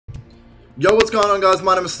Yo, what's going on, guys?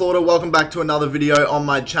 My name is Slaughter. Welcome back to another video on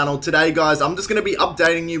my channel. Today, guys, I'm just going to be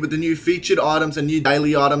updating you with the new featured items and new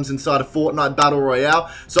daily items inside of Fortnite Battle Royale.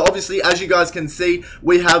 So obviously, as you guys can see,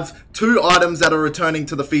 we have two items that are returning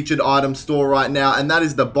to the featured item store right now, and that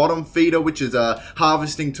is the bottom feeder, which is a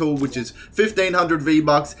harvesting tool, which is 1500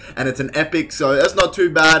 V-Bucks, and it's an epic, so that's not too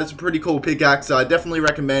bad. It's a pretty cool pickaxe, so I definitely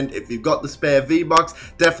recommend, if you've got the spare V-Bucks,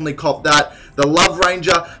 definitely cop that. The Love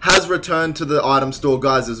Ranger has returned to the item store,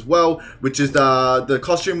 guys, as well, which is the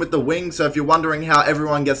costume with the wings. So if you're wondering how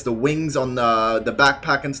everyone gets the wings on the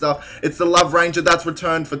backpack and stuff, it's the Love Ranger that's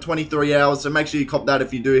returned for 23 hours. So make sure you cop that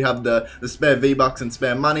if you do have the spare V-Bucks and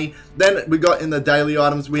spare money. Then we got in the daily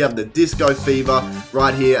items, we have the Disco Fever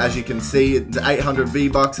right here. As you can see, it's 800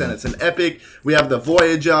 V-Bucks and it's an epic. We have the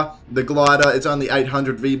Voyager, the glider, it's only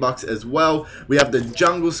 800 V-Bucks as well. We have the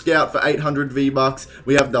Jungle Scout for 800 V-Bucks.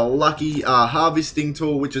 We have the Lucky harvesting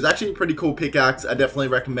tool, which is actually a pretty cool pickaxe. I definitely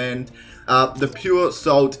recommend. The Pure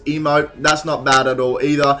Salt emote, that's not bad at all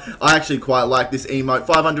either. I actually quite like this emote,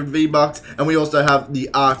 500 V-Bucks. And we also have the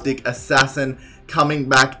Arctic Assassin coming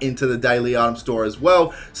back into the daily item store as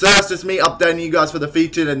well. So that's just me updating you guys for the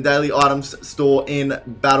featured and daily items store in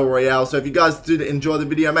Battle Royale. So if you guys did enjoy the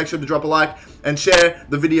video, make sure to drop a like and share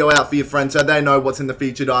the video out for your friends so they know what's in the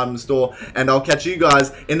featured item store. And I'll catch you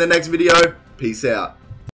guys in the next video. Peace out.